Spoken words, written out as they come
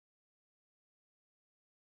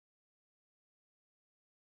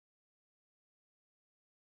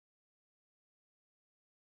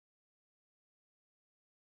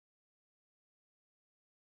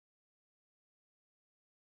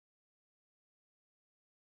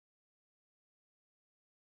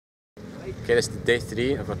Okay, this is day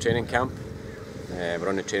 3 of our training camp. We're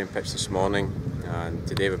on the training pitch this morning, and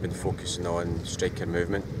today we've been focusing on striker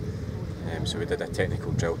movement. So we did a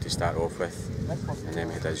technical drill to start off with, and then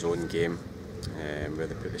we had a zone game where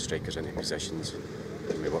they put the strikers into positions,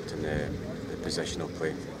 and we worked on the positional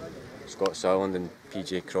play. Scott Sutherland and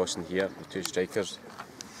PJ Crossan here, the two strikers.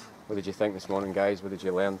 What did you think this morning, guys? What did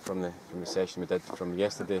you learn from the session we did from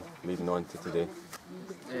yesterday leading on to today?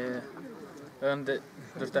 Learned that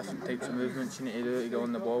there's different types of movements you need to do to get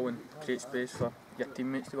on the ball and create space for your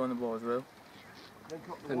teammates to go on the ball as well.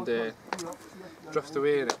 And drift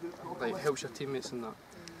away, and it like helps your teammates and that.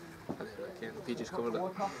 Again, PJ's covered it.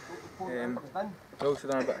 We also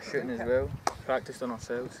done a bit of shooting as well, practiced on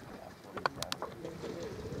ourselves.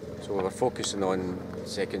 So we were focusing on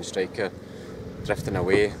second striker drifting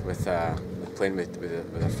away with playing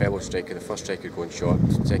with a fellow striker. The first striker going short,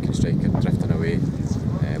 second striker drifting away,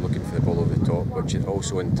 looking for the ball over the top, which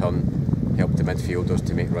also in turn helped the midfielders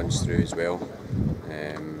to make runs through as well.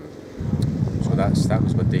 So that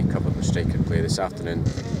was what they covered with striker play. This afternoon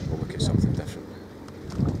we'll look at something different.